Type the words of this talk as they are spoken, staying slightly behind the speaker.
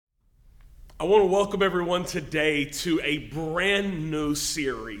I want to welcome everyone today to a brand new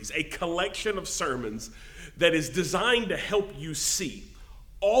series, a collection of sermons that is designed to help you see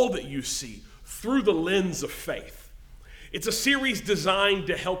all that you see through the lens of faith. It's a series designed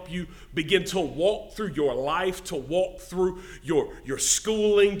to help you begin to walk through your life, to walk through your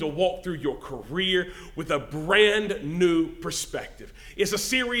schooling, to walk through your career with a brand new perspective. It's a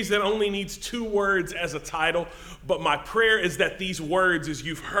series that only needs 2 words as a title, but my prayer is that these words, as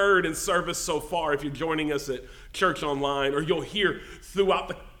you've heard in service so far, if you're joining us at Church Online, or you'll hear throughout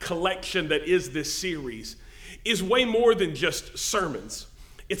the collection that is this series, is way more than just sermons.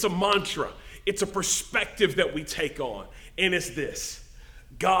 It's a mantra. It's a perspective that we take on. And it's this: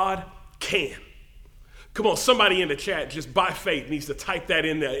 God can. Come on, somebody in the chat, just by faith, needs to type that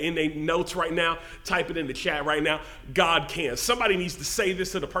in their notes right now. Type it in the chat right now. God can. Somebody needs to say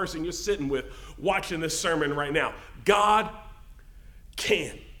this to the person you're sitting with watching this sermon right now. God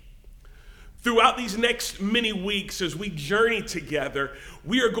can. Throughout these next many weeks, as we journey together,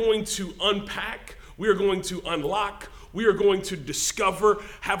 we are going to unpack, we are going to unlock, we are going to discover,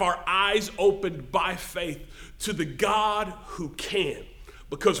 have our eyes opened by faith to the God who can.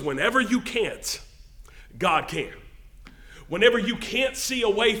 Because whenever you can't, God can. Whenever you can't see a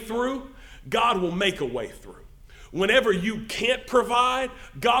way through, God will make a way through. Whenever you can't provide,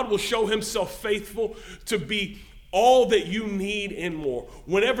 God will show himself faithful to be all that you need and more.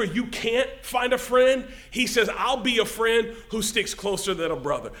 Whenever you can't find a friend, he says, I'll be a friend who sticks closer than a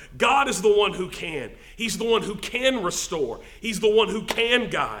brother. God is the one who can. He's the one who can restore. He's the one who can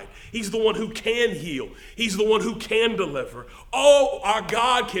guide. He's the one who can heal. He's the one who can deliver. Oh, our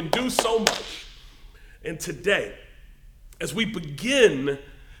God can do so much. And today, as we begin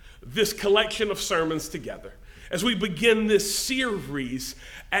this collection of sermons together, as we begin this series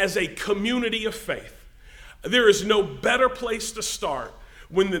as a community of faith, there is no better place to start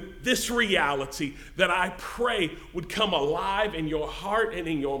when this reality that I pray would come alive in your heart and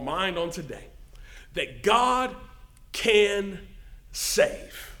in your mind on today, that God can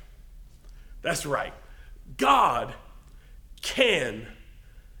save. That's right. God can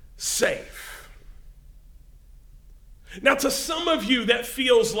save. Now, to some of you, that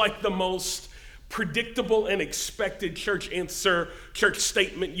feels like the most predictable and expected church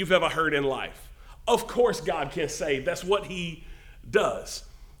statement you've ever heard in life. Of course, God can save. That's what he does.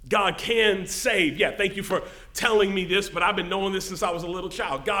 God can save. Yeah, thank you for telling me this, but I've been knowing this since I was a little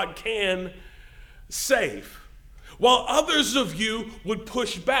child. God can save. While others of you would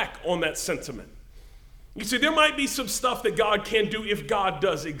push back on that sentiment. You see, there might be some stuff that God can do if God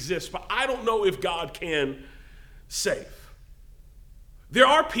does exist, but I don't know if God can save. There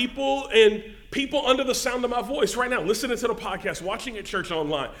are people under the sound of my voice right now, listening to the podcast, watching at Church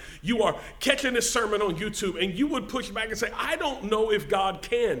Online. You are catching this sermon on YouTube, and you would push back and say, I don't know if God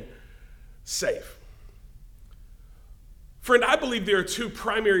can save. Friend, I believe there are 2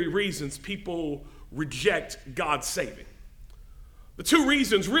 primary reasons people reject God saving. The 2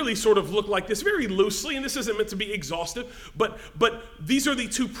 reasons really sort of look like this very loosely, and this isn't meant to be exhaustive, but these are the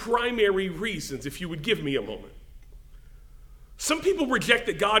 2 primary reasons, if you would give me a moment. Some people reject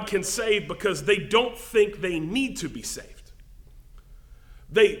that God can save because they don't think they need to be saved.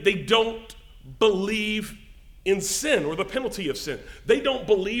 They don't believe in sin or the penalty of sin. They don't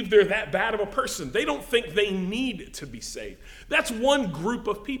believe they're that bad of a person. They don't think they need to be saved. That's one group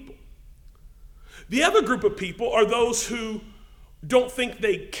of people. The other group of people are those who don't think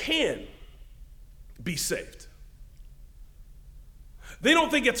they can be saved. They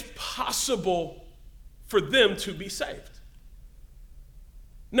don't think it's possible for them to be saved.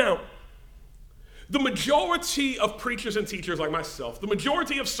 Now, the majority of preachers and teachers like myself, the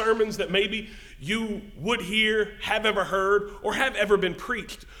majority of sermons that maybe you would hear, have ever heard, or have ever been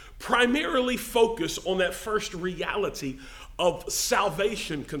preached, primarily focus on that first reality of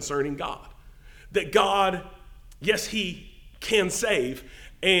salvation concerning God. That God, yes, he can save,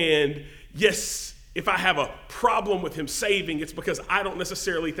 and yes, if I have a problem with him saving, it's because I don't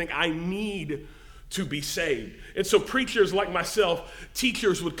necessarily think I need to be saved. And so preachers like myself,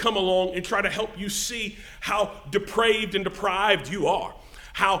 teachers would come along and try to help you see how depraved and deprived you are,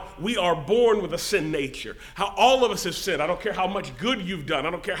 how we are born with a sin nature, how all of us have sinned. I don't care how much good you've done. I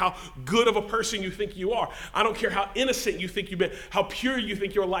don't care how good of a person you think you are. I don't care how innocent you think you've been, how pure you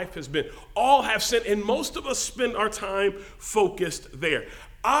think your life has been. All have sinned, and most of us spend our time focused there.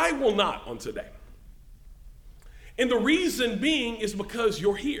 I will not on today. And the reason being is because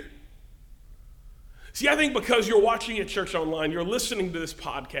you're here. See, I think because you're watching at church online, you're listening to this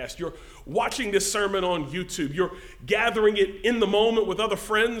podcast, you're watching this sermon on YouTube, you're gathering it in the moment with other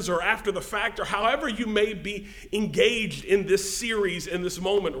friends or after the fact, or however you may be engaged in this series in this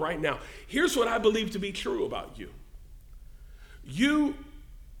moment right now. Here's what I believe to be true about you. You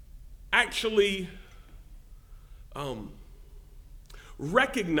actually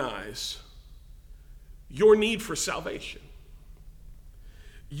recognize your need for salvation.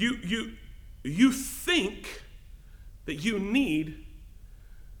 You think that you need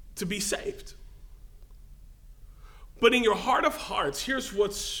to be saved. But in your heart of hearts, here's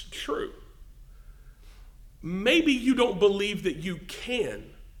what's true. Maybe you don't believe that you can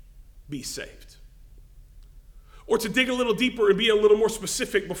be saved. Or to dig a little deeper and be a little more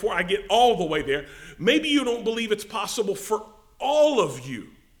specific before I get all the way there, maybe you don't believe it's possible for all of you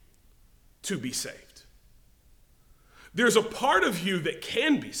to be saved. There's a part of you that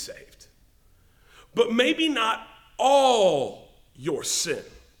can be saved, but maybe not all your sin,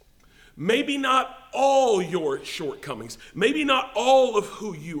 maybe not all your shortcomings, maybe not all of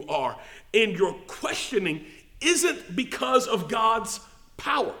who you are, and your questioning isn't because of God's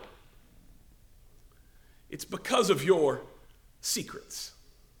power. It's because of your secrets.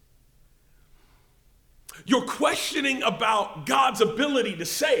 Your questioning about God's ability to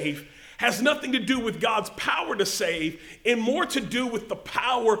save has nothing to do with God's power to save and more to do with the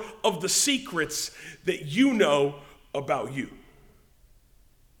power of the secrets that you know about you.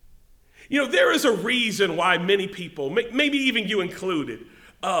 You know, there is a reason why many people, maybe even you included,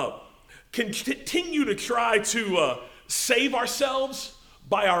 continue to try to save ourselves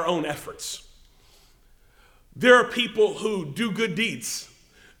by our own efforts. There are people who do good deeds.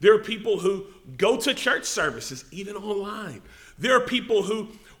 There are people who go to church services, even online. There are people who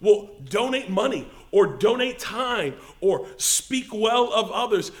will donate money or donate time or speak well of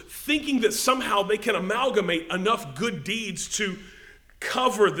others, thinking that somehow they can amalgamate enough good deeds to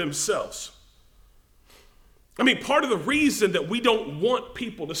cover themselves. I mean, part of the reason that we don't want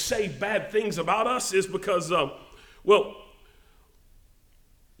people to say bad things about us is because,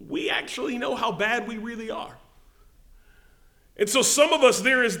 we actually know how bad we really are. And so some of us,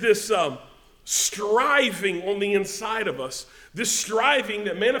 there is this striving on the inside of us, this striving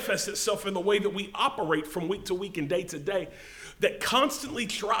that manifests itself in the way that we operate from week to week and day to day, that constantly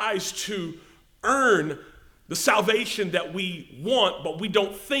tries to earn the salvation that we want, but we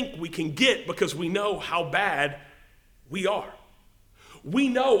don't think we can get because we know how bad we are. We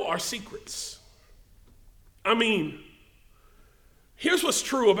know our secrets. I mean, here's what's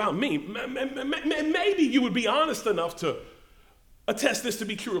true about me. Maybe you would be honest enough to attest this to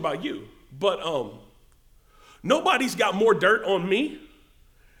be true about you, but nobody's got more dirt on me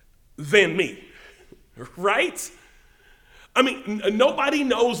than me, right? I mean, nobody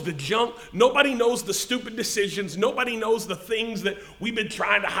knows the junk. Nobody knows the stupid decisions. Nobody knows the things that we've been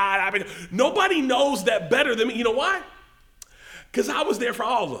trying to hide. Nobody knows that better than me. You know why? Because I was there for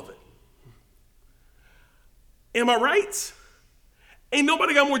all of it. Am I right? Ain't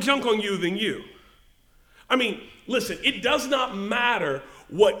nobody got more junk on you than you. I mean, listen, it does not matter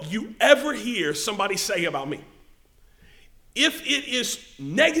what you ever hear somebody say about me. If it is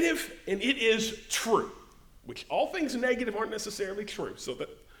negative and it is true, which all things negative aren't necessarily true,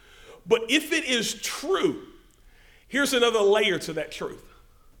 but if it is true, here's another layer to that truth.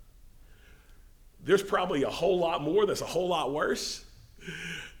 There's probably a whole lot more that's a whole lot worse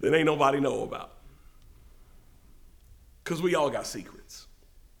that ain't nobody know about. Because we all got secrets.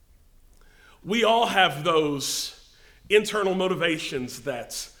 We all have those internal motivations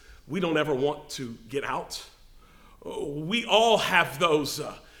that we don't ever want to get out. We all have those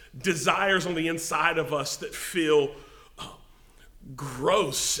desires on the inside of us that feel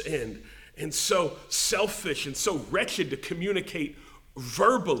gross and so selfish and so wretched to communicate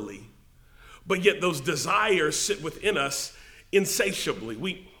verbally, but yet those desires sit within us insatiably.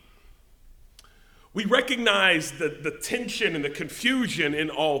 We recognize the tension and the confusion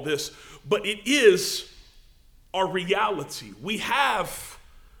in all this, but it is our reality. We have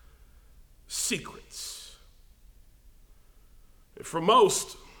secrets. And for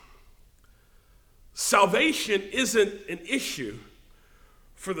most, salvation isn't an issue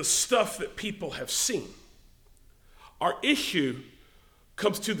for the stuff that people have seen. Our issue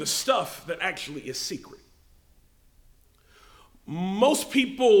comes to the stuff that actually is secret. Most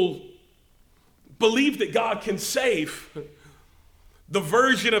people believe that God can save the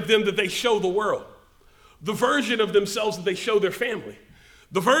version of them that they show the world, the version of themselves that they show their family,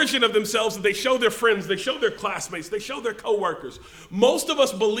 the version of themselves that they show their friends, they show their classmates, they show their coworkers. Most of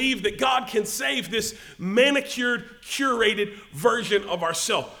us believe that God can save this manicured, curated version of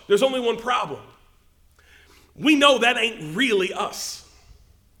ourselves. There's only one problem. we know that ain't really us.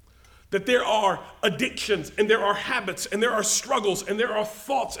 That there are addictions and there are habits and there are struggles and there are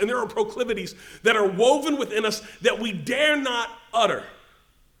thoughts and there are proclivities that are woven within us that we dare not utter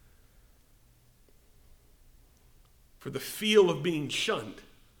for the feel of being shunned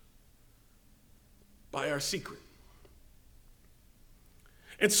by our secret.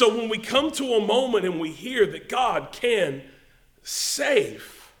 And so when we come to a moment and we hear that God can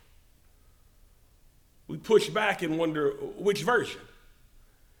save, we push back and wonder, which version?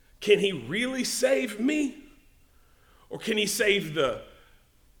 Can he really save me? Or can he save the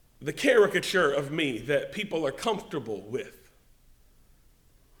caricature of me that people are comfortable with?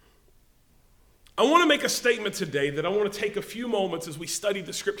 I want to make a statement today that I want to take a few moments as we study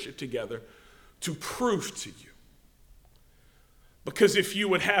the scripture together to prove to you. Because if you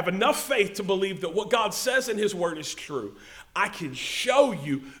would have enough faith to believe that what God says in his word is true, I can show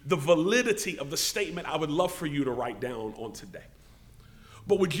you the validity of the statement I would love for you to write down on today.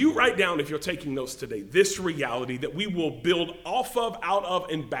 But would you write down, if you're taking notes today, this reality that we will build off of, out of,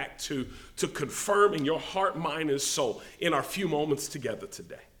 and back to confirm in your heart, mind, and soul in our few moments together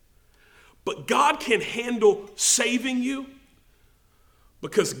today. But God can handle saving you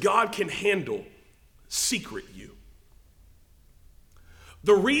because God can handle secret you.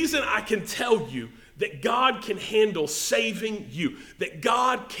 The reason I can tell you that God can handle saving you, that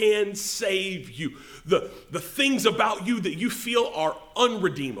God can save you, the things about you that you feel are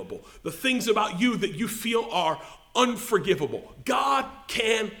unredeemable, the things about you that you feel are unforgivable, God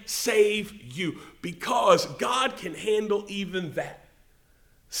can save you because God can handle even that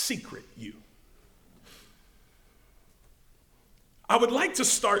secret you. I would like to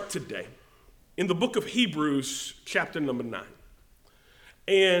start today in the book of Hebrews, chapter number 9.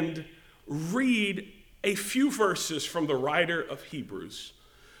 And read a few verses from the writer of Hebrews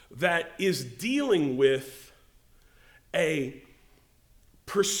that is dealing with a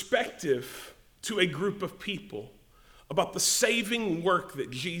perspective to a group of people about the saving work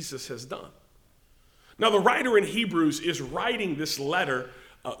that Jesus has done. Now, the writer in Hebrews is writing this letter,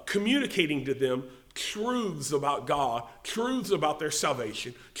 communicating to them truths about God, truths about their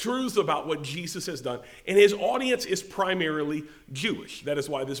salvation, truths about what Jesus has done. And his audience is primarily Jewish. That is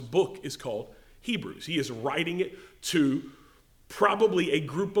why this book is called Hebrews. He is writing it to probably a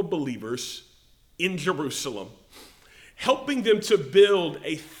group of believers in Jerusalem, helping them to build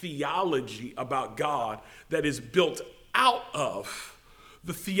a theology about God that is built out of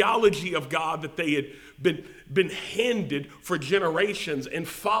the theology of God that they had been handed for generations and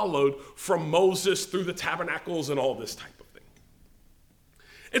followed from Moses through the tabernacles and all this type of thing.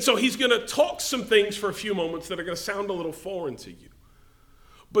 And so he's going to talk some things for a few moments that are going to sound a little foreign to you.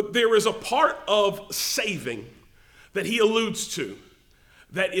 But there is a part of saving that he alludes to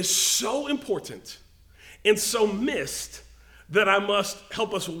that is so important and so missed that I must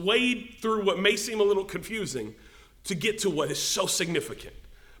help us wade through what may seem a little confusing to get to what is so significant,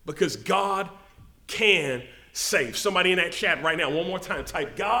 because God can save. Somebody in that chat right now, one more time,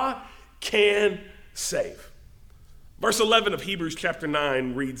 type God can save. Verse 11 of Hebrews chapter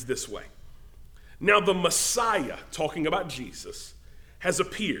 9 reads this way. Now the Messiah, talking about Jesus, has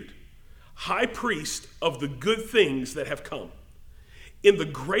appeared, high priest of the good things that have come, in the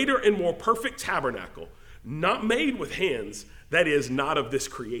greater and more perfect tabernacle, not made with hands, that is, not of this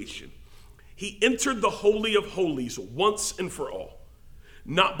creation. He entered the Holy of Holies once and for all,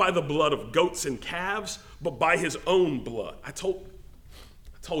 not by the blood of goats and calves, but by his own blood. I told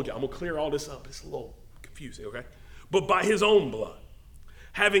you, I'm going to clear all this up. It's a little confusing, okay? But by his own blood,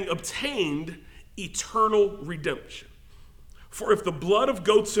 having obtained eternal redemption. For if the blood of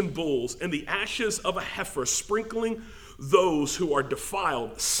goats and bulls and the ashes of a heifer sprinkling those who are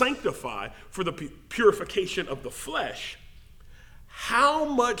defiled sanctify for the purification of the flesh, how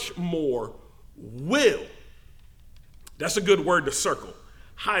much more will, that's a good word to circle,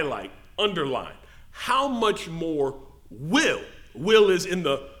 highlight, underline, how much more will is in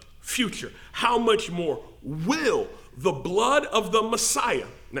the future, how much more will the blood of the Messiah.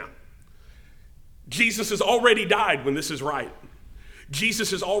 Now, Jesus has already died when this is right. Jesus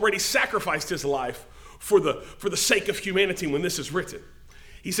has already sacrificed his life for the sake of humanity when this is written.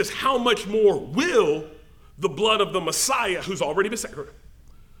 He says, how much more will the blood of the Messiah, who's already been sacrificed,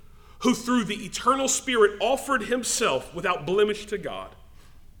 who through the eternal Spirit offered himself without blemish to God,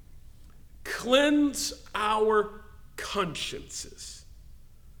 cleanse our consciences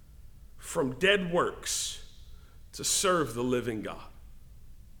from dead works to serve the living God.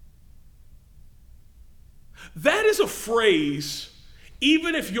 That is a phrase,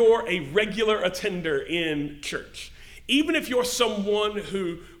 even if you're a regular attender in church, even if you're someone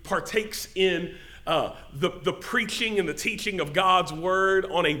who partakes in the preaching and the teaching of God's word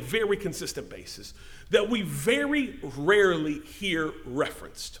on a very consistent basis that we very rarely hear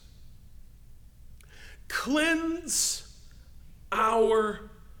referenced. Cleanse our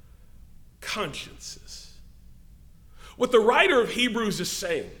consciences. What the writer of Hebrews is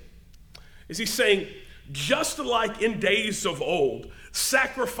saying is he's saying, just like in days of old,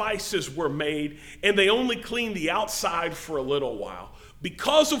 sacrifices were made and they only cleaned the outside for a little while.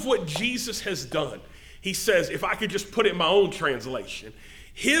 Because of what Jesus has done, he says, if I could just put it in my own translation,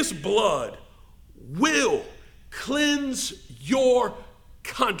 his blood will cleanse your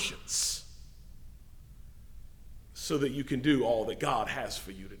conscience so that you can do all that God has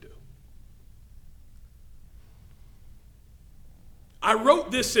for you to do. I wrote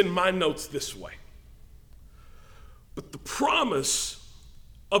this in my notes this way. But the promise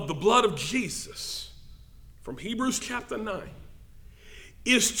of the blood of Jesus from Hebrews chapter 9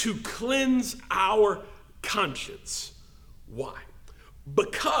 is to cleanse our conscience. Why?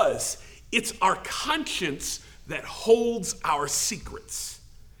 Because it's our conscience that holds our secrets.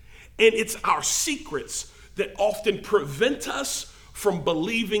 And it's our secrets that often prevent us from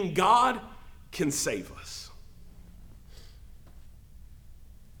believing God can save us.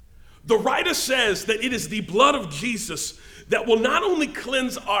 The writer says that it is the blood of Jesus that will not only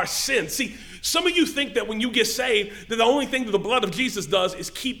cleanse our sins. See, some of you think that when you get saved, that the only thing that the blood of Jesus does is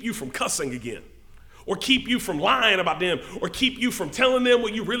keep you from cussing again, or keep you from lying about them, or keep you from telling them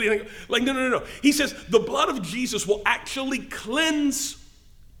what you really think. Like, no. He says the blood of Jesus will actually cleanse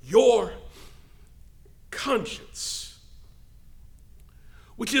your conscience,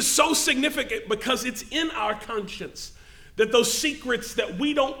 which is so significant because it's in our conscience that those secrets that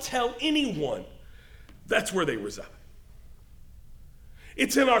we don't tell anyone, that's where they reside.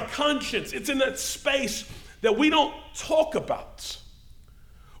 It's in our conscience. It's in that space that we don't talk about,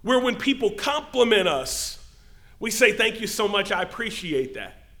 where when people compliment us, we say, thank you so much, I appreciate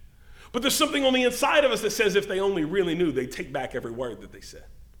that. But there's something on the inside of us that says if they only really knew, they'd take back every word that they said.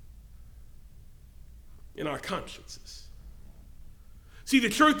 In our consciences. See, the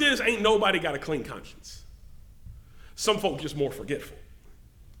truth is, ain't nobody got a clean conscience. Some folk just more forgetful.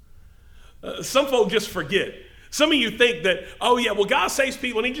 Some folk just forget. Some of you think that, oh yeah, well, God saves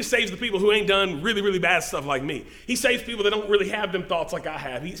people and he just saves the people who ain't done really, really bad stuff like me. He saves people that don't really have them thoughts like I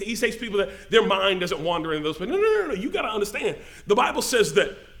have. He saves people that their mind doesn't wander in those places. No. You got to understand. The Bible says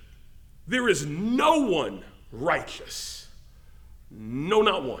that there is no one righteous. No,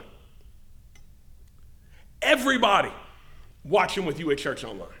 not one. Everybody watching with you at church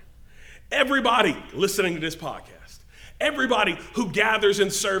online. Everybody listening to this podcast. Everybody who gathers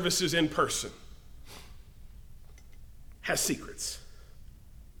in services in person has secrets.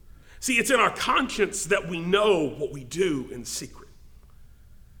 See, it's in our conscience that we know what we do in secret.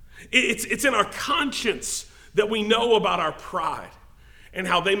 It's in our conscience that we know about our pride and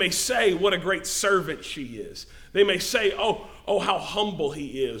how they may say what a great servant she is. They may say, oh, how humble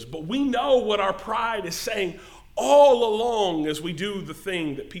he is. But we know what our pride is saying all along as we do the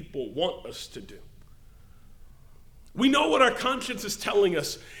thing that people want us to do. We know what our conscience is telling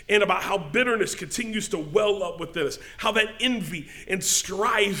us and about how bitterness continues to well up within us, how that envy and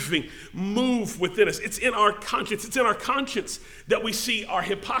striving move within us. It's in our conscience. It's in our conscience that we see our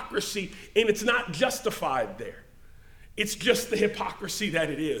hypocrisy, and it's not justified there. It's just the hypocrisy that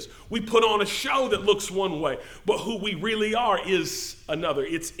it is. We put on a show that looks one way, but who we really are is another.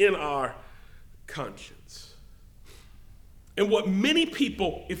 It's in our conscience. And what many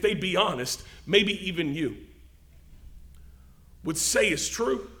people, if they'd be honest, maybe even you, would say is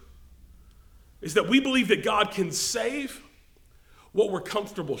true is that we believe that God can save what we're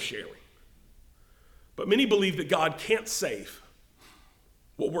comfortable sharing. But many believe that God can't save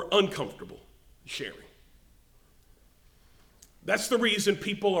what we're uncomfortable sharing. That's the reason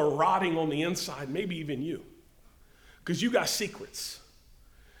people are rotting on the inside, maybe even you. Because you got secrets.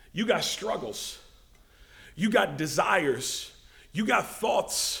 You got struggles. You got desires. You got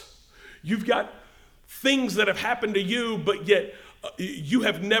thoughts. You've got things that have happened to you, but yet you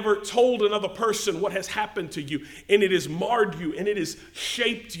have never told another person what has happened to you, and it has marred you, and it has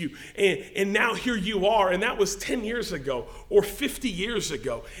shaped you, and now here you are, and that was 10 years ago or 50 years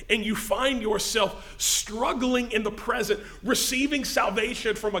ago, and you find yourself struggling in the present, receiving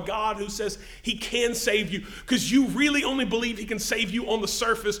salvation from a God who says he can save you, because you really only believe he can save you on the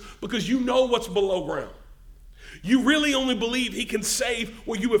surface because you know what's below ground. You really only believe he can save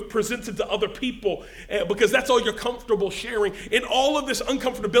what you have presented to other people because that's all you're comfortable sharing. And all of this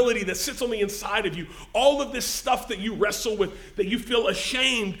uncomfortability that sits on the inside of you, all of this stuff that you wrestle with, that you feel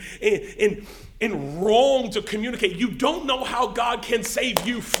ashamed and wrong to communicate, you don't know how God can save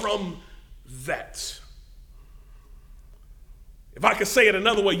you from that. If I could say it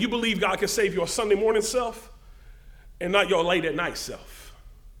another way, you believe God can save your Sunday morning self and not your late at night self.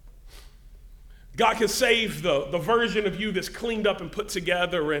 God can save the version of you that's cleaned up and put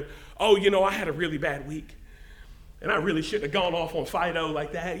together and, oh, I had a really bad week and I really shouldn't have gone off on Fido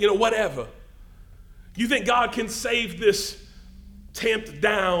like that, whatever. You think God can save this tamped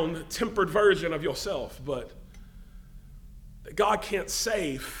down, tempered version of yourself, but that God can't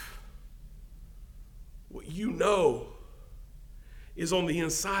save what is on the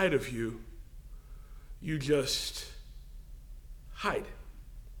inside of you. You just hide it.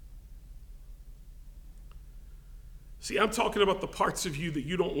 See, I'm talking about the parts of you that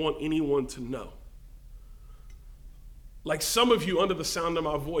you don't want anyone to know. Like some of you under the sound of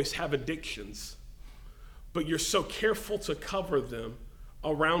my voice have addictions, but you're so careful to cover them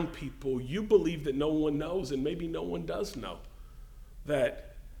around people, you believe that no one knows, and maybe no one does know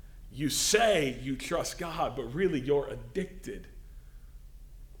that you say you trust God, but really you're addicted.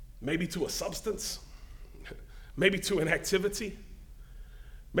 Maybe to a substance, maybe to an activity,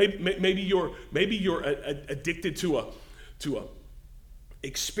 maybe you're addicted to a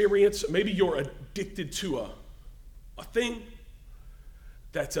experience, maybe you're addicted to a thing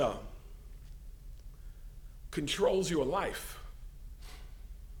that controls your life.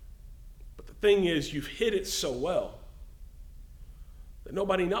 But the thing is, you've hid it so well that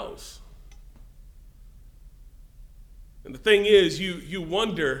nobody knows. And the thing is, you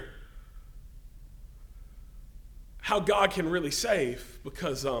wonder how God can really save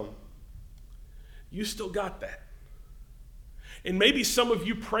because you still got that. And maybe some of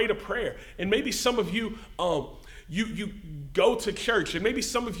you prayed a prayer, and maybe some of you you go to church, and maybe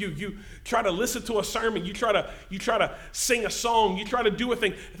some of you try to listen to a sermon, you try to sing a song, you try to do a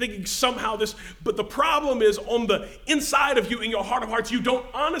thing, thinking somehow this, but the problem is on the inside of you, in your heart of hearts, you don't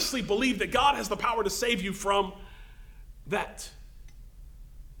honestly believe that God has the power to save you from that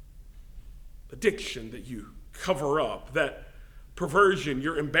addiction that you cover up, that perversion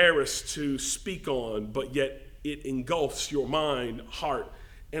you're embarrassed to speak on, but yet it engulfs your mind, heart,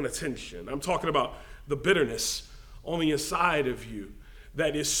 and attention. I'm talking about the bitterness on the inside of you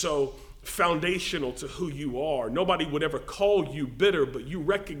that is so foundational to who you are. Nobody would ever call you bitter, but you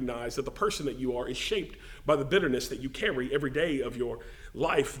recognize that the person that you are is shaped by the bitterness that you carry every day of your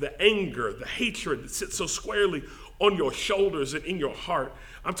life, the anger, the hatred that sits so squarely on your shoulders and in your heart.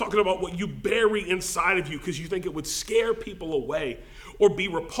 I'm talking about what you bury inside of you because you think it would scare people away or be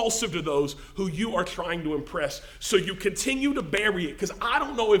repulsive to those who you are trying to impress. So you continue to bury it because I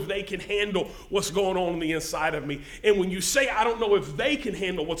don't know if they can handle what's going on the inside of me. And when you say, I don't know if they can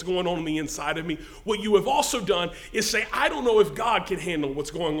handle what's going on the inside of me, what you have also done is say, I don't know if God can handle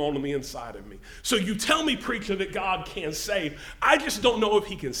what's going on the inside of me. So you tell me, preacher, that God can save. I just don't know if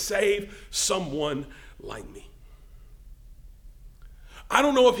he can save someone like me. I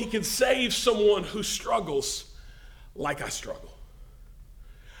don't know if he can save someone who struggles like I struggle.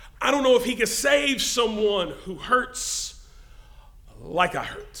 I don't know if he can save someone who hurts like I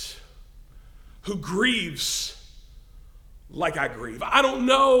hurt, who grieves like I grieve. I don't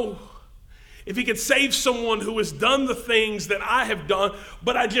know if he can save someone who has done the things that I have done,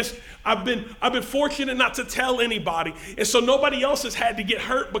 but I've been fortunate not to tell anybody. And so nobody else has had to get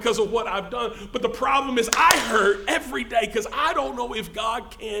hurt because of what I've done. But the problem is I hurt every day because I don't know if God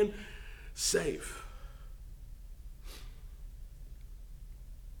can save.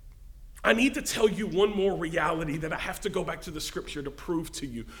 I need to tell you one more reality that I have to go back to the scripture to prove to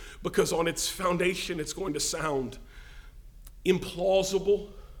you, because on its foundation, it's going to sound implausible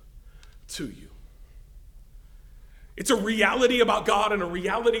to you. It's a reality about God and a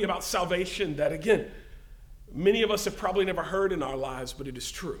reality about salvation that, again, many of us have probably never heard in our lives, but it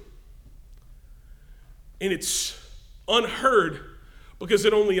is true. And it's unheard because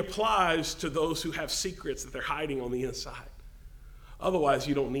it only applies to those who have secrets that they're hiding on the inside. Otherwise,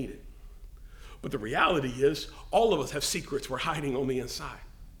 you don't need it. But the reality is, all of us have secrets we're hiding on the inside.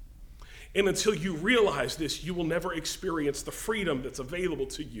 And until you realize this, you will never experience the freedom that's available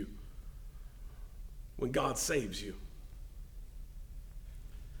to you when God saves you.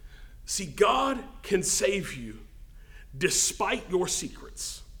 See, God can save you despite your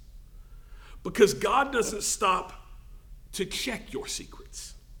secrets, because God doesn't stop to check your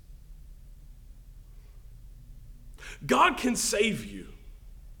secrets. God can save you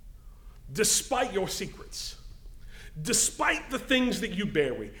despite your secrets, despite the things that you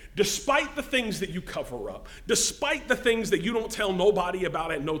bury, despite the things that you cover up, despite the things that you don't tell nobody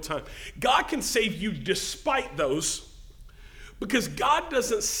about at no time. God can save you despite those, because God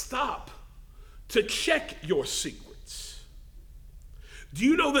doesn't stop to check your secrets. Do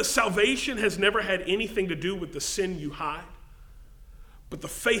you know that salvation has never had anything to do with the sin you hide, but the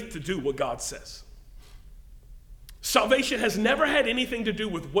faith to do what God says? Salvation has never had anything to do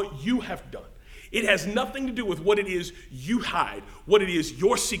with what you have done. It has nothing to do with what it is you hide, what it is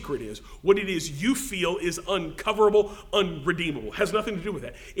your secret is, what it is you feel is uncoverable, unredeemable. It has nothing to do with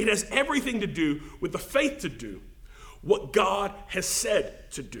that. It has everything to do with the faith to do what God has said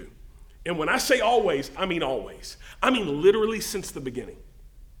to do. And when I say always, I mean always. I mean literally since the beginning.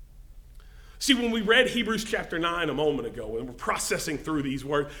 See, when we read Hebrews chapter 9 a moment ago and we're processing through these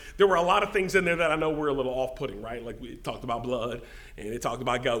words, there were a lot of things in there that I know were a little off-putting, right? Like we talked about blood, and it talked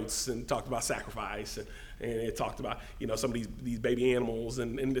about goats, and talked about sacrifice, and it talked about, some of these baby animals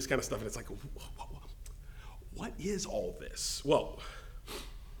and this kind of stuff. And it's like, what is all this? Well,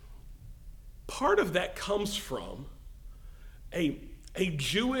 part of that comes from a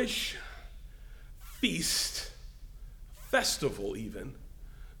Jewish feast, festival even,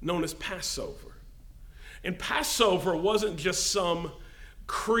 known as Passover. And Passover wasn't just some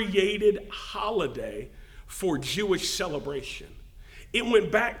created holiday for Jewish celebration. It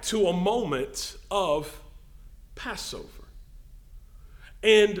went back to a moment of Passover.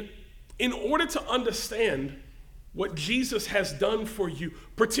 And in order to understand what Jesus has done for you,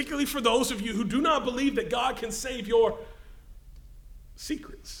 particularly for those of you who do not believe that God can save your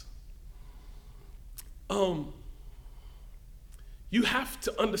secrets, you have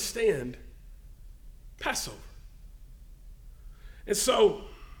to understand Passover. And so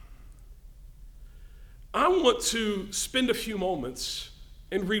I want to spend a few moments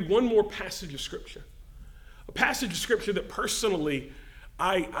and read one more passage of Scripture. A passage of Scripture that personally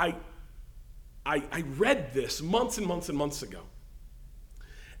I read this months and months and months ago.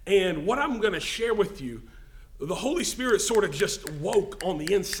 And what I'm going to share with you, the Holy Spirit sort of just woke on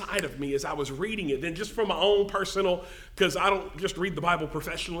the inside of me as I was reading it. Then just from my own personal, because I don't just read the Bible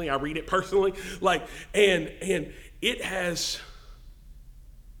professionally, I read it personally. And it has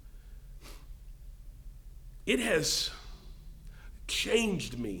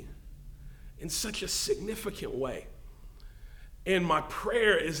changed me in such a significant way. And my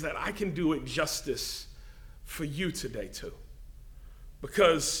prayer is that I can do it justice for you today too.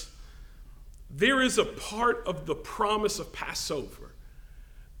 Because there is a part of the promise of Passover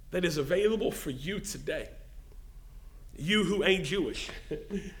that is available for you today. You who ain't Jewish,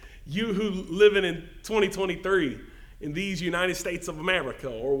 you who living in 2023 in these United States of America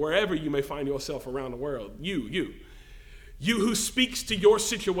or wherever you may find yourself around the world, you who speaks to your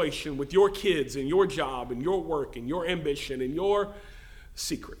situation with your kids and your job and your work and your ambition and your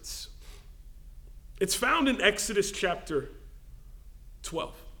secrets. It's found in Exodus chapter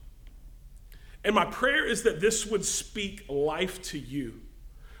 12. And my prayer is that this would speak life to you,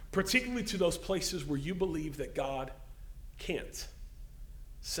 particularly to those places where you believe that God can't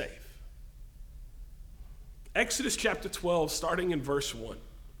save. Exodus chapter 12, starting in verse 1.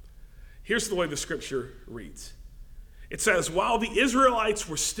 Here's the way the scripture reads. It says, while the Israelites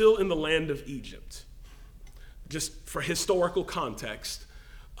were still in the land of Egypt, just for historical context,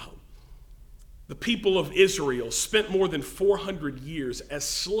 the people of Israel spent more than 400 years as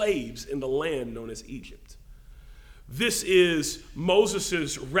slaves in the land known as Egypt. This is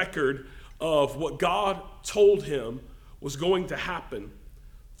Moses' record of what God told him was going to happen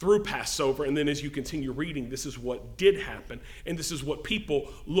through Passover. And then as you continue reading, this is what did happen. And this is what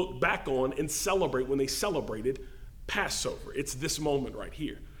people look back on and celebrate when they celebrated Passover. It's this moment right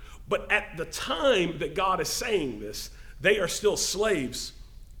here. But at the time that God is saying this, they are still slaves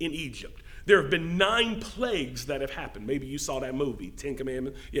in Egypt. There have been 9 plagues that have happened. Maybe you saw that movie, 10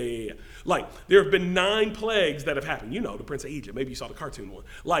 Commandments. Yeah. There have been 9 plagues that have happened. You know, the Prince of Egypt. Maybe you saw the cartoon one.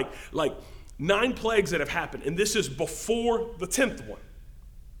 Like 9 plagues that have happened. And this is before the 10th one.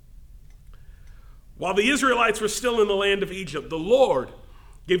 While the Israelites were still in the land of Egypt, the Lord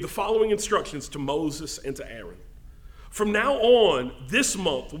gave the following instructions to Moses and to Aaron. From now on, this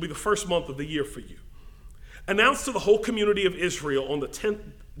month will be the first month of the year for you. Announce to the whole community of Israel on the 10th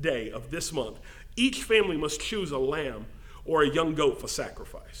day of this month, each family must choose a lamb or a young goat for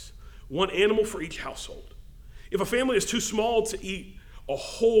sacrifice, 1 animal for each household. If a family is too small to eat a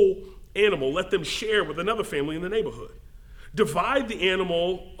whole animal, let them share with another family in the neighborhood. Divide the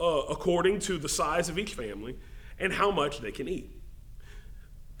animal according to the size of each family and how much they can eat.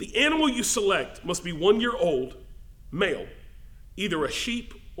 The animal you select must be 1 year old, male, either a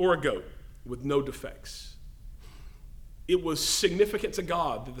sheep or a goat with no defects. It was significant to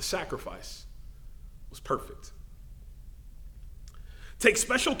God that the sacrifice was perfect. Take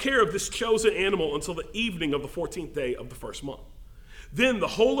special care of this chosen animal until the evening of the 14th day of the first month. Then the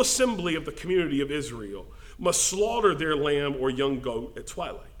whole assembly of the community of Israel must slaughter their lamb or young goat at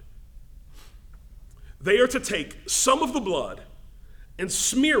twilight. They are to take some of the blood and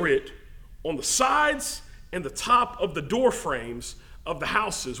smear it on the sides and the top of the door frames of the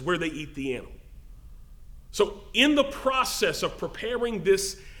houses where they eat the animal. So in the process of preparing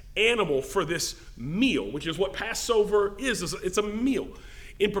this animal for this meal, which is what Passover is it's a meal.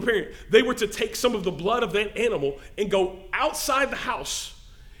 In preparing it, they were to take some of the blood of that animal and go outside the house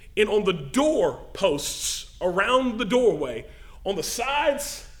and on the door posts around the doorway, on the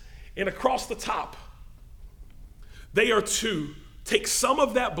sides and across the top, they are to take some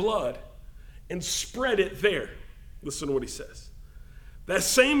of that blood and spread it there. Listen to what he says. That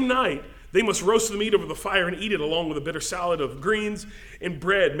same night, they must roast the meat over the fire and eat it along with a bitter salad of greens and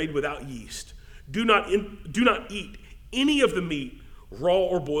bread made without yeast. Do not eat any of the meat raw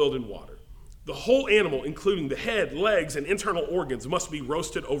or boiled in water. The whole animal, including the head, legs, and internal organs, must be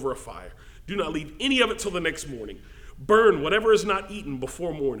roasted over a fire. Do not leave any of it till the next morning. Burn whatever is not eaten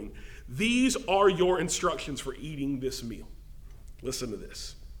before morning. These are your instructions for eating this meal. Listen to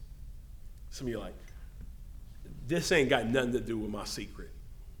this. Some of you are like, this ain't got nothing to do with my secret.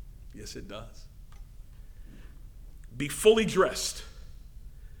 Yes, it does. Be fully dressed.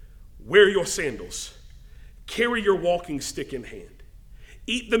 Wear your sandals. Carry your walking stick in hand.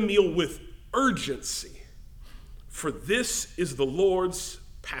 Eat the meal with urgency, for this is the Lord's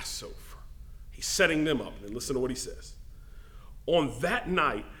Passover. He's setting them up. And listen to what he says. On that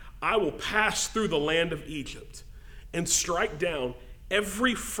night, I will pass through the land of Egypt and strike down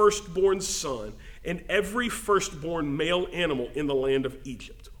every firstborn son and every firstborn male animal in the land of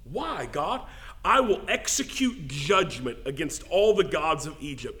Egypt. Why, God? I will execute judgment against all the gods of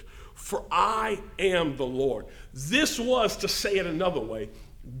Egypt, for I am the Lord. This was, to say it another way,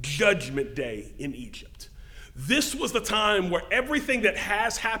 Judgment Day in Egypt. This was the time where everything that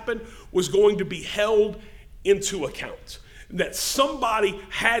has happened was going to be held into account, that somebody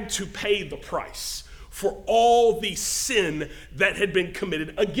had to pay the price for all the sin that had been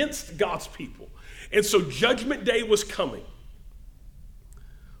committed against God's people. And so Judgment Day was coming.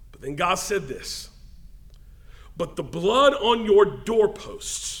 But then God said this, but the blood on your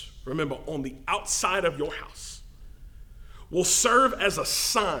doorposts, remember, on the outside of your house, will serve as a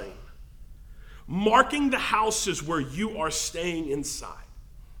sign, marking the houses where you are staying inside.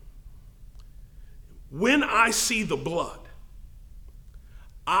 When I see the blood,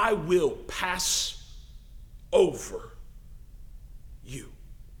 I will pass over you.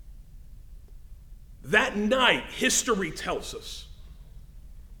 That night, history tells us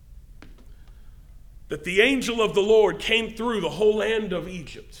that the angel of the Lord came through the whole land of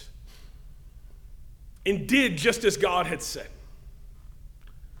Egypt and did just as God had said.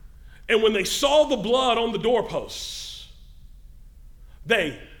 And when they saw the blood on the doorposts,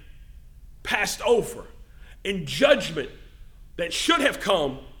 they passed over, and judgment that should have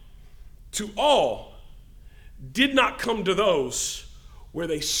come to all did not come to those where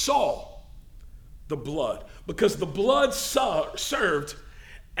they saw the blood, because the blood served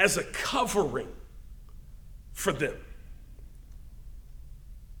as a covering for them.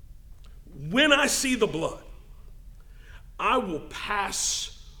 When I see the blood, I will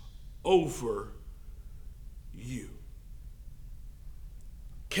pass over you.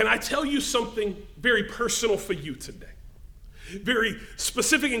 Can I tell you something very personal for you today? Very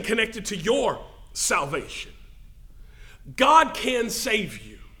specific and connected to your salvation. God can save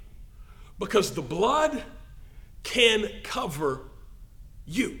you because the blood can cover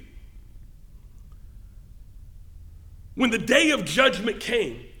you. When the day of judgment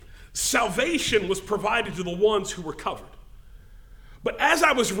came, salvation was provided to the ones who were covered. But as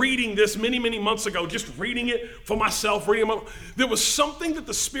I was reading this many, many months ago, just reading it for myself, there was something that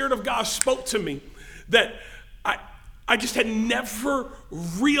the Spirit of God spoke to me that I just had never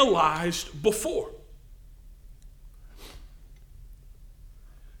realized before.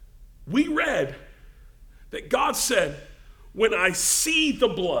 We read that God said, when I see the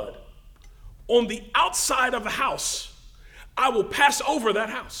blood on the outside of the house, I will pass over that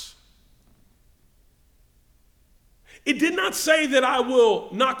house. It did not say that I will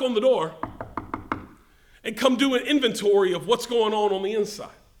knock on the door and come do an inventory of what's going on the inside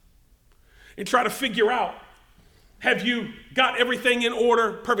and try to figure out, have you got everything in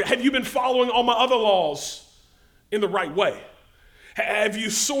order? Perfect. Have you been following all my other laws in the right way? Have you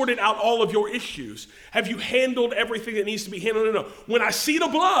sorted out all of your issues? Have you handled everything that needs to be handled? No. When I see the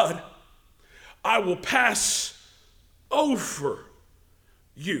blood, I will pass over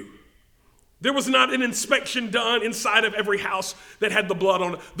you. There was not an inspection done inside of every house that had the blood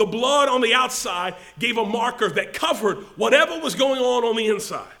on it. The blood on the outside gave a marker that covered whatever was going on the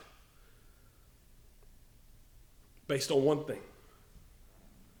inside. based on one thing.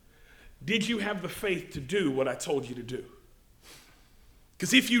 Did you have the faith to do what I told you to do?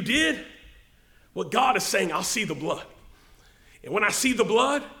 Because if you did, what God is saying, I'll see the blood. And when I see the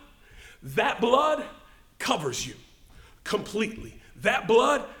blood, that blood covers you completely. That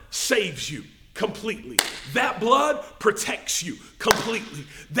blood saves you completely. That blood protects you completely.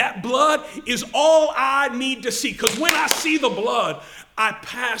 That blood is all I need to see. Because when I see the blood, I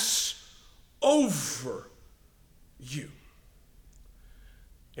pass over you.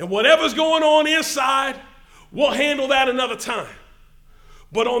 And whatever's going on inside, we'll handle that another time.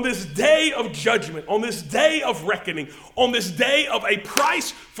 But on this day of judgment, on this day of reckoning, on this day of a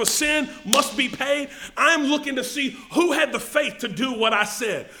price for sin must be paid, I'm looking to see who had the faith to do what I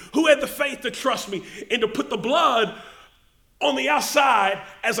said, who had the faith to trust me and to put the blood on the outside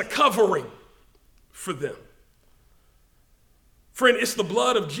as a covering for them. Friend, it's the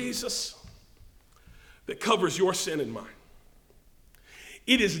blood of Jesus that covers your sin and mine.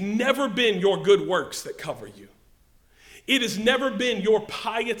 It has never been your good works that cover you. It has never been your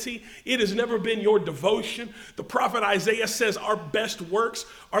piety. It has never been your devotion. The prophet Isaiah says our best works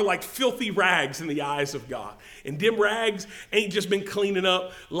are like filthy rags in the eyes of God. And them rags ain't just been cleaning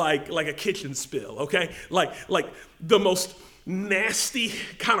up like a kitchen spill, okay? Like the most nasty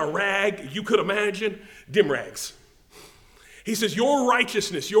kind of rag you could imagine, them rags. He says your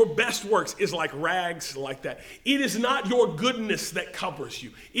righteousness, your best works is like rags like that. It is not your goodness that covers you.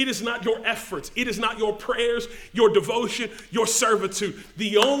 It is not your efforts. It is not your prayers, your devotion, your servitude.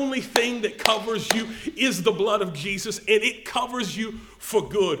 The only thing that covers you is the blood of Jesus, and it covers you for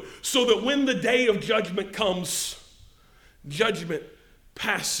good. So that when the day of judgment comes, judgment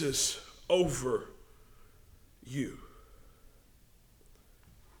passes over you.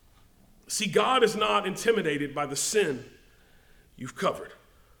 See, God is not intimidated by the sin you've covered.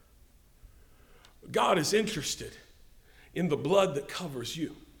 God is interested in the blood that covers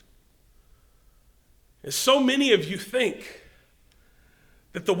you. And so many of you think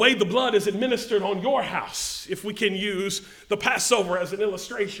that the way the blood is administered on your house, if we can use the Passover as an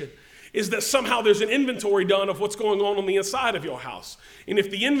illustration, is that somehow there's an inventory done of what's going on the inside of your house. And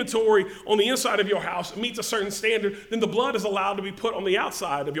if the inventory on the inside of your house meets a certain standard, then the blood is allowed to be put on the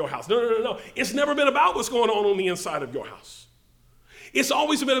outside of your house. No. It's never been about what's going on the inside of your house. It's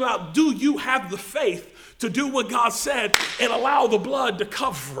always been about, do you have the faith to do what God said and allow the blood to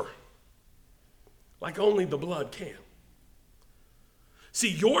cover like only the blood can? See,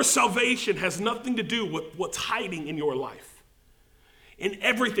 your salvation has nothing to do with what's hiding in your life and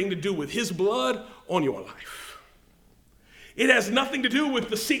everything to do with his blood on your life. It has nothing to do with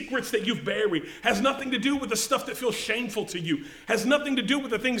the secrets that you've buried, has nothing to do with the stuff that feels shameful to you, has nothing to do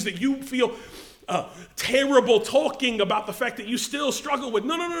with the things that you feel terrible talking about the fact that you still struggle with.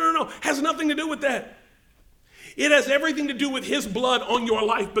 No. Has nothing to do with that. It has everything to do with his blood on your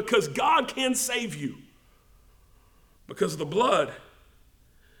life, because God can save you. Because the blood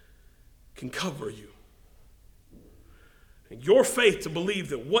can cover you. And your faith to believe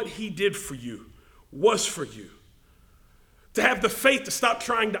that what he did for you was for you. To have the faith to stop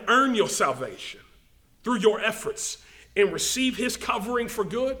trying to earn your salvation through your efforts and receive his covering for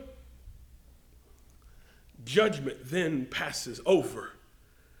good. Judgment then passes over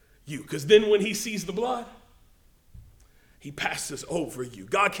you. Because then when he sees the blood, he passes over you.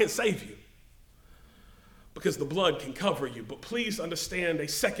 God can't save you because the blood can cover you. But please understand a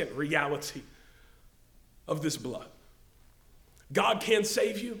second reality of this blood. God can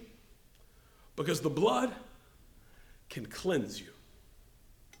save you because the blood can cleanse you.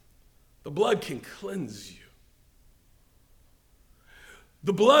 The blood can cleanse you.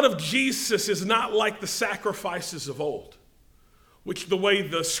 The blood of Jesus is not like the sacrifices of old, which the way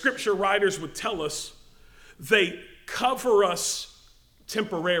the scripture writers would tell us, they cover us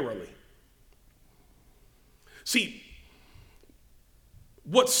temporarily. See,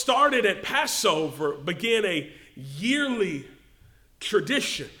 what started at Passover began a yearly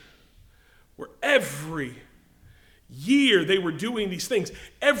tradition where every year they were doing these things.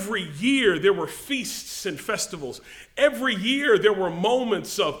 Every year there were feasts and festivals. Every year there were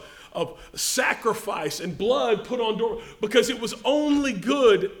moments of sacrifice and blood put on door, because it was only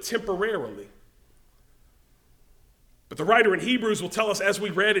good temporarily. But the writer in Hebrews will tell us, as we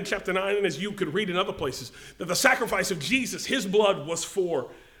read in chapter 9 and as you could read in other places, that the sacrifice of Jesus, his blood, was for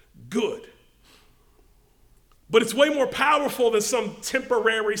good. But it's way more powerful than some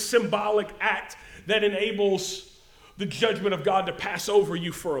temporary symbolic act that enables the judgment of God to pass over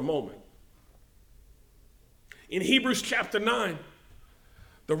you for a moment. In Hebrews chapter 9,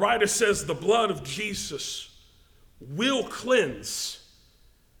 the writer says the blood of Jesus will cleanse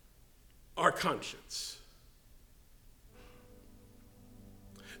our conscience.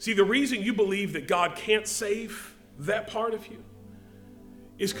 See, the reason you believe that God can't save that part of you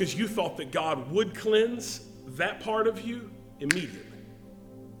is because you thought that God would cleanse that part of you immediately.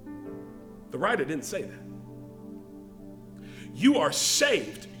 The writer didn't say that. You are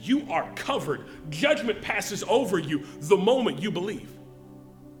saved. You are covered. Judgment passes over you the moment you believe.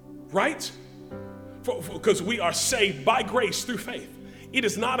 Right? Because we are saved by grace through faith. It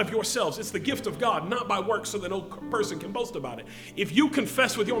is not of yourselves. It's the gift of God, not by works, so that no person can boast about it. If you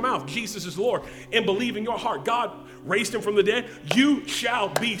confess with your mouth Jesus is Lord and believe in your heart God raised him from the dead, you shall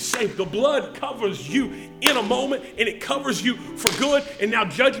be saved. The blood covers you in a moment, and it covers you for good, and now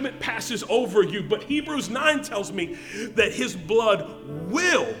judgment passes over you. But Hebrews 9 tells me that his blood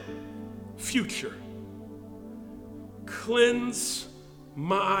will, future, cleanse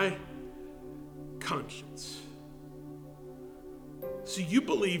my conscience. See, you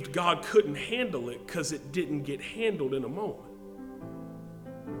believed God couldn't handle it because it didn't get handled in a moment.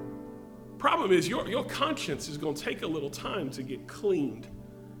 Problem is, your conscience is going to take a little time to get cleaned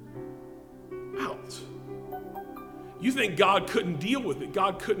out. You think God couldn't deal with it.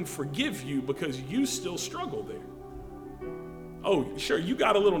 God couldn't forgive you because you still struggle there. Oh, sure, you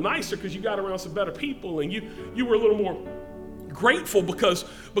got a little nicer because you got around some better people, and you were a little more grateful because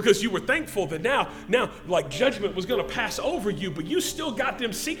you were thankful that now like judgment was going to pass over you, but you still got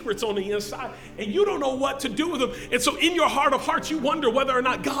them secrets on the inside and you don't know what to do with them. And so in your heart of hearts, you wonder whether or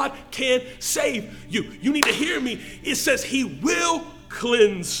not God can save you. You need to hear me. It says he will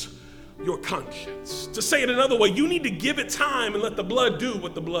cleanse your conscience. To say it another way, you need to give it time and let the blood do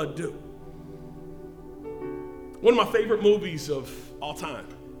what the blood do. One of my favorite movies of all time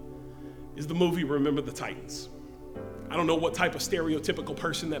is the movie Remember the Titans. I don't know what type of stereotypical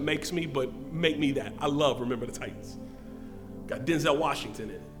person that makes me, but make me that. I love Remember the Titans. Got Denzel Washington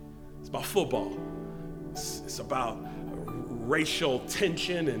in it. It's about football. It's about racial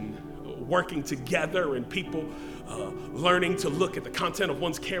tension and working together and people learning to look at the content of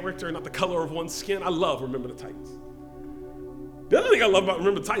one's character, not the color of one's skin. I love Remember the Titans. The other thing I love about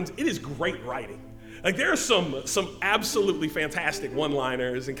Remember the Titans, it is great writing. Like there are some absolutely fantastic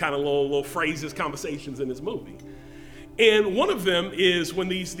one-liners and kind of little phrases, conversations in this movie. And one of them is when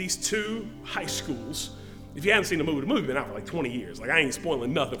these two high schools, if you haven't seen the movie been out for like 20 years. Like I ain't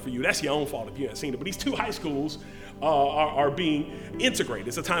spoiling nothing for you. That's your own fault if you haven't seen it. But these two high schools are being integrated.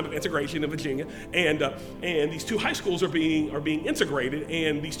 It's a time of integration in Virginia, and these two high schools are being integrated,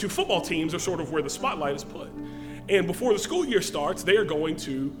 and these two football teams are sort of where the spotlight is put. And before the school year starts, they are going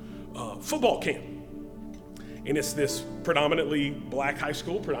to football camp. And it's this predominantly black high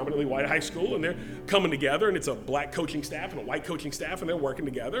school, predominantly white high school, and they're coming together, and it's a black coaching staff and a white coaching staff, and they're working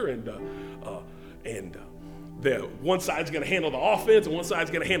together, and the one side's going to handle the offense, and one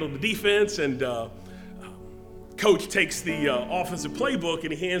side's going to handle the defense, and coach takes the offensive playbook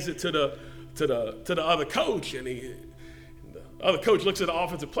and he hands it to the other coach, and the other coach looks at the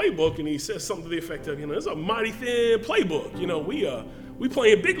offensive playbook and he says something to the effect of, it's a mighty thin playbook. We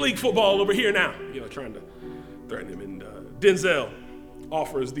playing big league football over here now. Trying to threaten him. And Denzel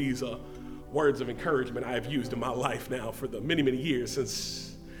offers these words of encouragement I have used in my life now for the many, many years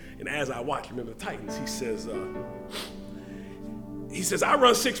since, and as I watch Remember the Titans, he says, I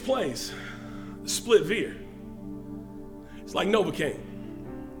run 6 plays, split veer. It's like Novocaine.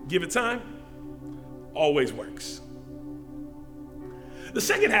 Give it time, always works. The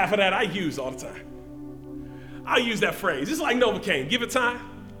second half of that I use all the time. I use that phrase. It's like Novocaine. Give it time,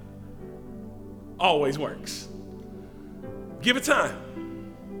 always works. Give it time.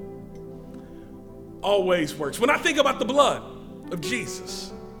 Always works. When I think about the blood of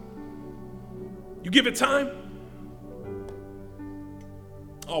Jesus, you give it time,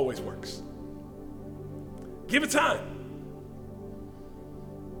 always works. Give it time.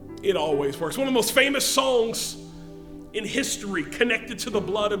 It always works. One of the most famous songs in history connected to the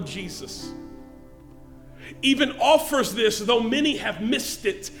blood of Jesus even offers this, though many have missed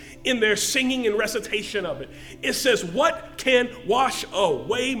it in their singing and recitation of it. It says, what can wash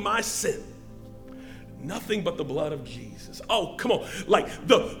away my sin? Nothing but the blood of Jesus. Oh, come on. Like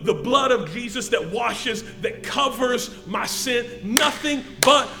the blood of Jesus that washes, that covers my sin. Nothing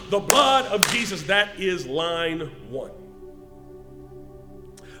but the blood of Jesus. That is line 1.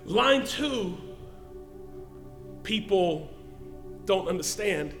 Line 2, people don't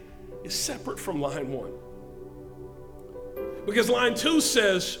understand, is separate from line 1. Because line 2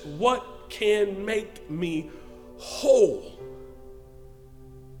 says, what can make me whole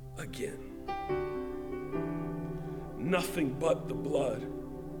again? Nothing but the blood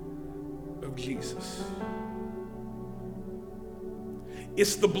of Jesus.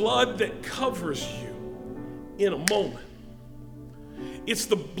 It's the blood that covers you in a moment. It's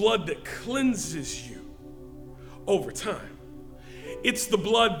the blood that cleanses you over time. It's the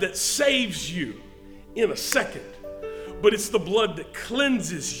blood that saves you in a second, but it's the blood that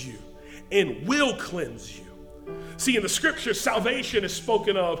cleanses you and will cleanse you. See, in the scripture, salvation is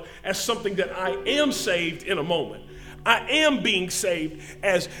spoken of as something that I am saved in a moment. I am being saved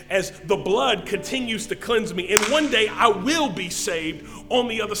as the blood continues to cleanse me. And one day I will be saved on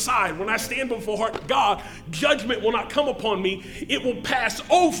the other side. When I stand before God, judgment will not come upon me. It will pass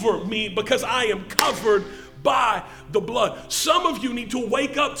over me because I am covered by the blood. Some of you need to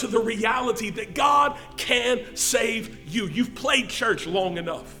wake up to the reality that God can save you. You've played church long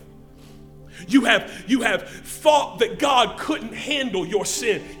enough. You have thought that God couldn't handle your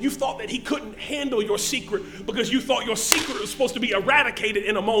sin. You thought that he couldn't handle your secret because you thought your secret was supposed to be eradicated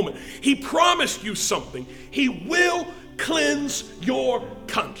in a moment. He promised you something. He will cleanse your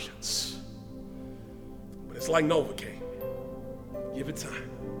conscience. But it's like Novocaine. Give it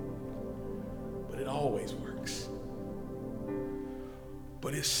time. But it always works.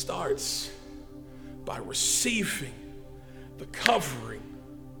 But it starts by receiving the covering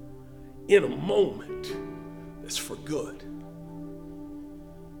in a moment that's for good.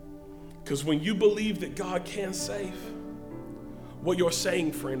 Because when you believe that God can save, what you're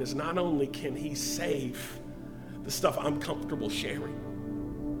saying, friend, is not only can he save the stuff I'm comfortable sharing,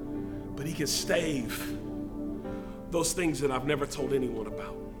 but he can save those things that I've never told anyone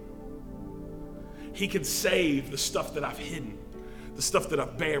about. He can save the stuff that I've hidden, the stuff that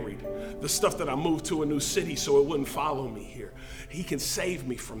I've buried, the stuff that I moved to a new city so it wouldn't follow me here. He can save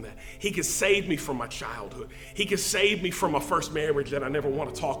me from that. He can save me from my childhood. He can save me from my first marriage that I never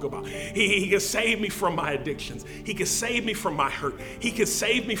want to talk about. He can save me from my addictions. He can save me from my hurt. He can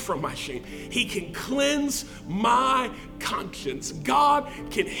save me from my shame. He can cleanse my conscience. God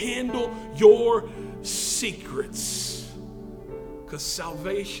can handle your secrets because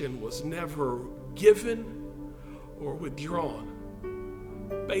salvation was never given or withdrawn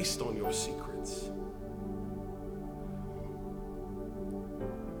based on your secrets.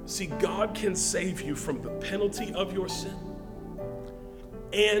 See, God can save you from the penalty of your sin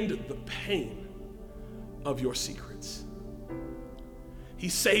and the pain of your secrets. He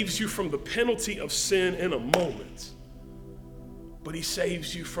saves you from the penalty of sin in a moment, but he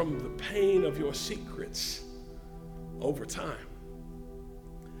saves you from the pain of your secrets over time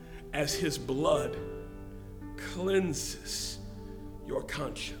as his blood cleanses your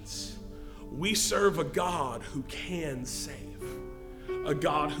conscience. We serve a God who can save. A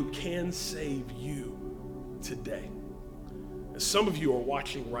God who can save you today. And some of you are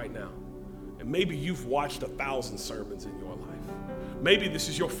watching right now, and maybe you've watched 1,000 sermons in your life. Maybe this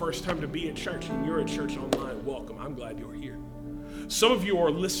is your first time to be at church, and you're at church online. Welcome. I'm glad you're here. Some of you are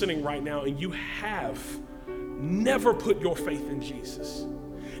listening right now, and you have never put your faith in Jesus,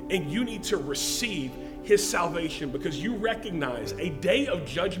 and you need to receive his salvation because you recognize a day of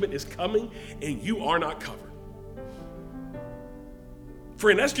judgment is coming, and you are not covered.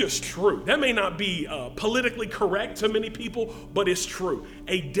 Friend, that's just true. That may not be politically correct to many people, but it's true.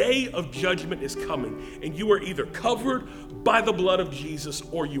 A day of judgment is coming, and you are either covered by the blood of Jesus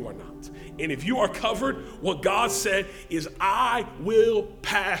or you are not. And if you are covered, what God said is, I will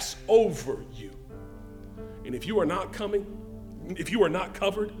pass over you. And if you are not covered,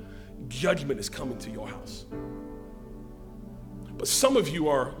 judgment is coming to your house. But some of you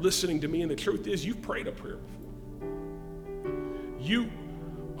are listening to me, and the truth is you've prayed a prayer before. You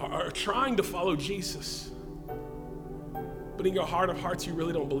are trying to follow Jesus, but in your heart of hearts, you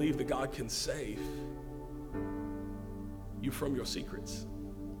really don't believe that God can save you from your secrets.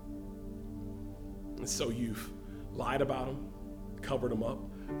 And so you've lied about them, covered them up,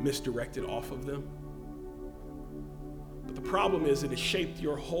 misdirected off of them. But the problem is it has shaped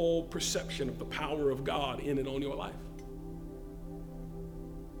your whole perception of the power of God in and on your life.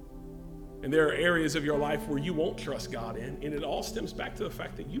 And there are areas of your life where you won't trust God in, and it all stems back to the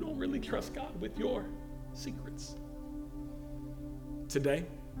fact that you don't really trust God with your secrets. Today,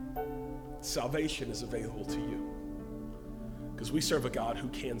 salvation is available to you because we serve a God who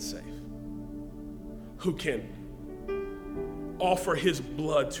can save, who can offer his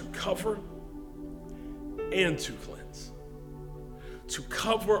blood to cover and to cleanse, to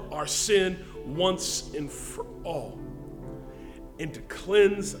cover our sin once and for all, and to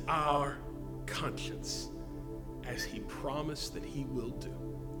cleanse our conscience as he promised that he will do.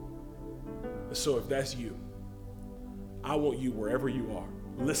 And so if that's you, I want you wherever you are,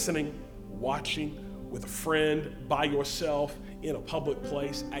 listening, watching, with a friend, by yourself, in a public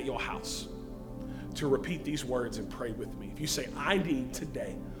place, at your house, to repeat these words and pray with me. If you say, I need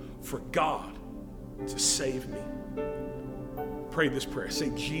today for God to save me, Pray this prayer. Say,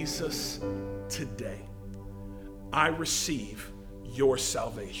 Jesus, today I receive your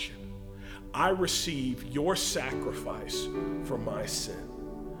salvation. I receive your sacrifice for my sin.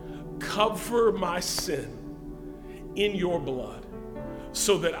 Cover my sin in your blood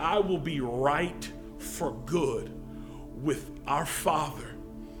so that I will be right for good with our Father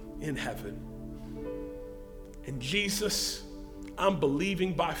in heaven. And Jesus, I'm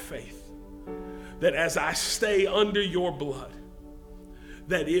believing by faith that as I stay under your blood,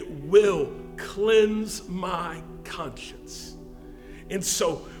 that it will cleanse my conscience. And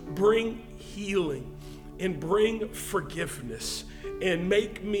so bring healing and bring forgiveness and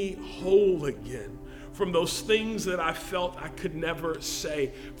make me whole again from those things that I felt I could never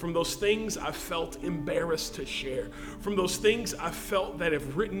say, from those things I felt embarrassed to share, from those things I felt that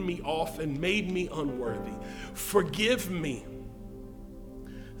have written me off and made me unworthy. Forgive me,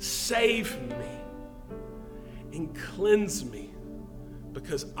 save me, and cleanse me,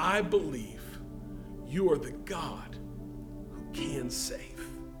 because I believe you are the God who can save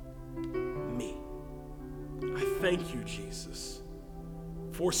me. I thank you, Jesus,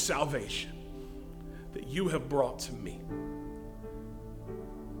 for salvation that you have brought to me.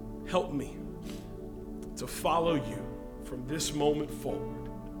 Help me to follow you from this moment forward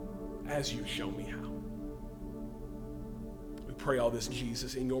as you show me how. We pray all this,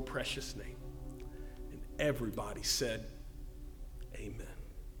 Jesus, in your precious name. And everybody said, amen.